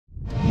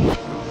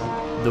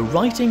The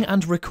writing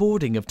and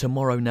recording of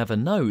Tomorrow Never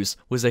Knows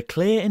was a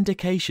clear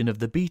indication of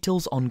the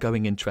Beatles'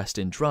 ongoing interest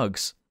in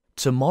drugs.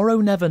 Tomorrow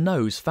Never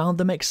Knows found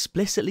them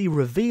explicitly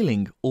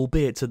revealing,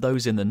 albeit to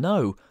those in the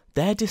know,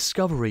 their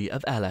discovery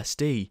of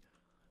LSD.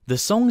 The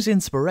song's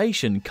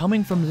inspiration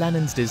coming from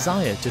Lennon's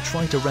desire to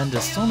try to render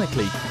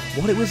sonically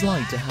what it was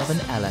like to have an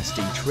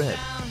LSD trip.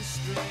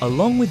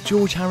 Along with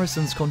George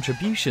Harrison's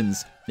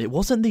contributions, it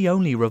wasn't the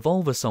only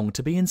Revolver song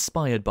to be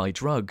inspired by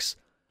drugs.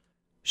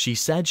 She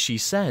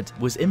Said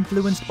was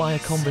influenced by a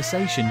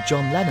conversation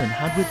John Lennon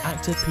had with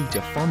actor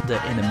Peter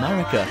Fonda in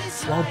America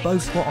while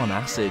both were on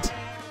acid.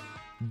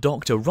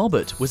 Dr.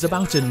 Robert was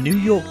about a New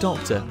York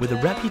doctor with a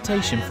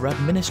reputation for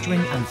administering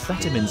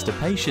amphetamines to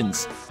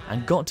patients,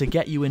 and Got to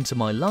Get You Into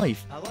My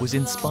Life was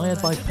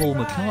inspired by Paul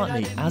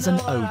McCartney as an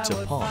ode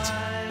to pot.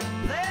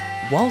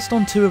 Whilst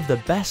on two of the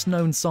best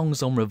known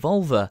songs on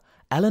Revolver,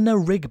 Eleanor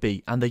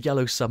Rigby and the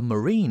Yellow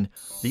Submarine,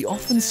 the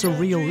often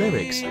surreal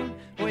lyrics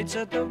waits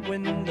at the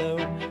window,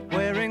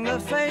 wearing the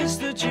face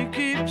that she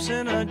keeps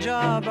in a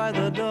jar by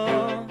the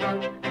door.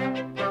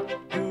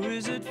 Who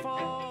is it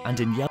for? And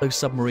in Yellow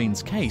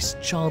Submarine's case,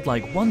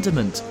 Childlike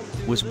Wonderment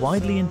was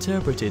widely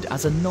interpreted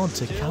as a nod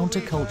to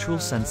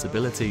countercultural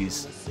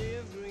sensibilities.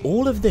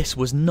 All of this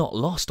was not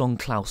lost on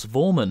Klaus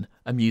Voormann,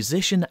 a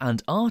musician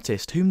and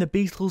artist whom the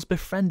Beatles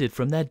befriended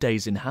from their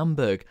days in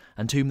Hamburg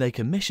and whom they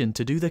commissioned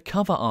to do the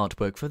cover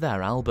artwork for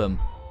their album.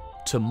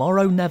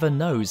 Tomorrow Never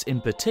Knows in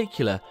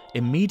particular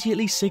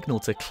immediately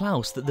signalled to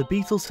Klaus that the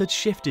Beatles had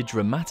shifted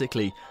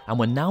dramatically and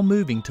were now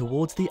moving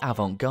towards the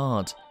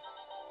avant-garde.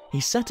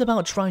 He set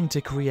about trying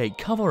to create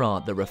cover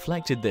art that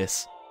reflected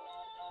this.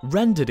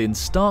 Rendered in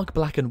stark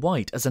black and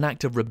white as an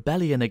act of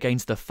rebellion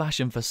against the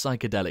fashion for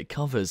psychedelic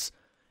covers,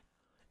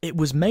 it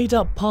was made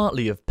up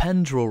partly of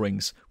pen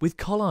drawings, with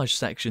collage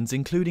sections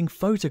including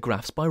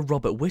photographs by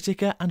Robert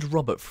Whittaker and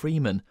Robert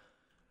Freeman.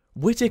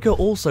 Whittaker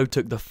also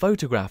took the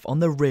photograph on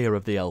the rear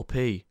of the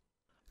LP.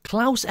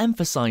 Klaus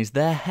emphasised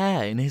their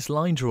hair in his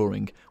line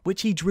drawing,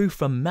 which he drew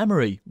from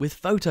memory, with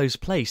photos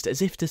placed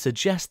as if to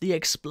suggest the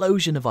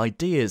explosion of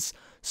ideas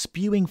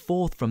spewing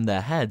forth from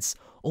their heads,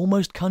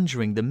 almost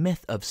conjuring the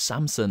myth of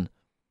Samson.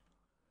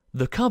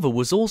 The cover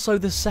was also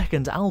the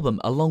second album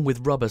along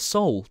with Rubber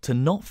Soul to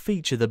not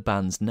feature the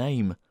band's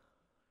name.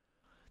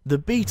 The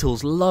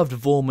Beatles loved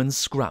Voormann's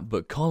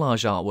scrapbook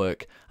collage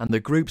artwork, and the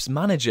group's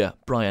manager,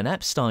 Brian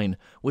Epstein,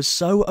 was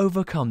so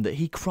overcome that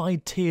he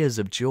cried tears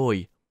of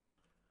joy.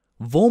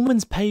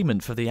 Voormann's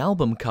payment for the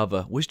album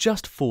cover was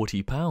just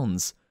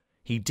 £40.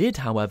 He did,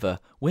 however,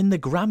 win the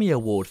Grammy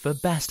Award for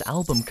Best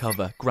Album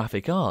Cover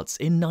Graphic Arts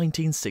in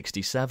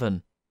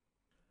 1967.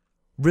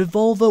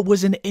 Revolver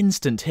was an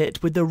instant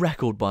hit with the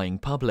record-buying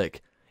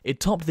public. It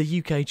topped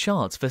the UK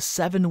charts for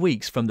 7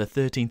 weeks from the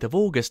 13th of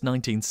August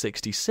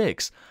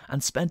 1966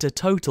 and spent a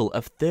total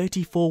of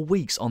 34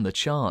 weeks on the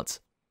chart.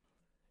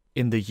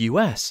 In the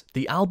US,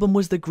 the album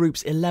was the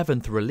group's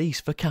 11th release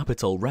for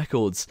Capitol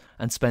Records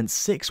and spent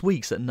 6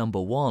 weeks at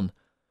number 1.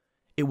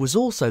 It was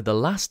also the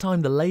last time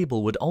the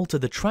label would alter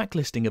the track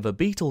listing of a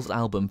Beatles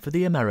album for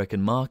the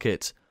American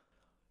market.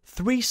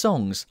 3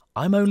 songs,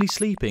 I'm Only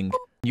Sleeping,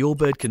 Your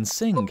Bird Can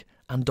Sing,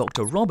 and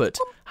Dr. Robert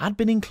had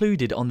been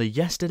included on the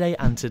Yesterday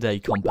and Today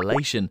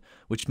compilation,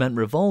 which meant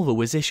Revolver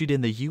was issued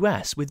in the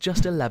US with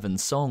just 11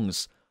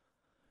 songs.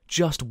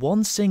 Just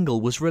 1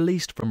 single was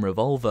released from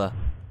Revolver.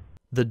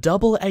 The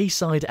double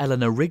A-side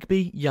Eleanor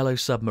Rigby, Yellow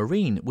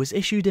Submarine was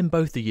issued in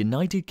both the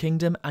United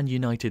Kingdom and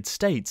United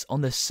States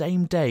on the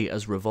same day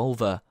as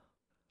Revolver.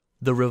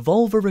 The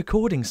Revolver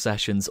recording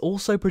sessions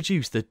also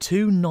produced the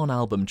 2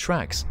 non-album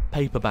tracks,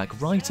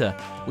 Paperback Writer,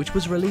 which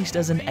was released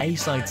as an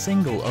A-side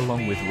single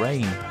along with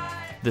Rain.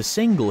 The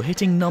single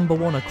hitting number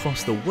 1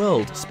 across the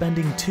world,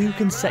 spending 2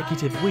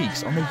 consecutive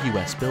weeks on the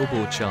US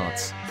Billboard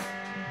charts.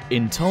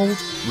 In Told,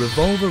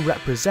 Revolver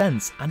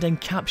represents and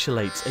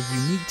encapsulates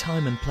a unique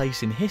time and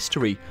place in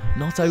history,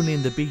 not only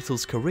in the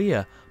Beatles'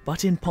 career,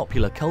 but in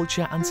popular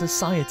culture and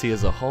society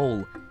as a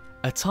whole.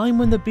 A time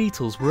when the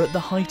Beatles were at the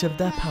height of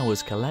their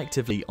powers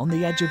collectively, on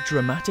the edge of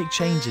dramatic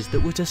changes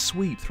that were to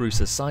sweep through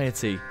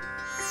society.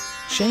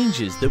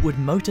 Changes that would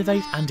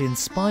motivate and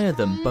inspire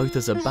them both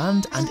as a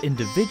band and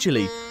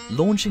individually,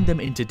 launching them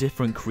into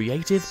different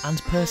creative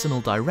and personal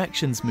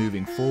directions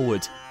moving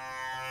forward.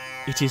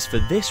 It is for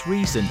this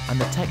reason and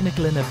the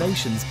technical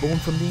innovations born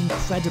from the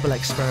incredible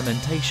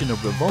experimentation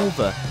of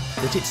Revolver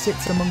that it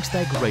sits amongst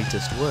their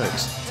greatest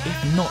works,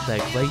 if not their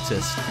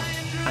greatest,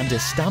 and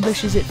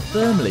establishes it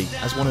firmly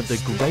as one of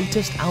the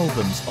greatest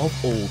albums of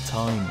all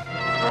time.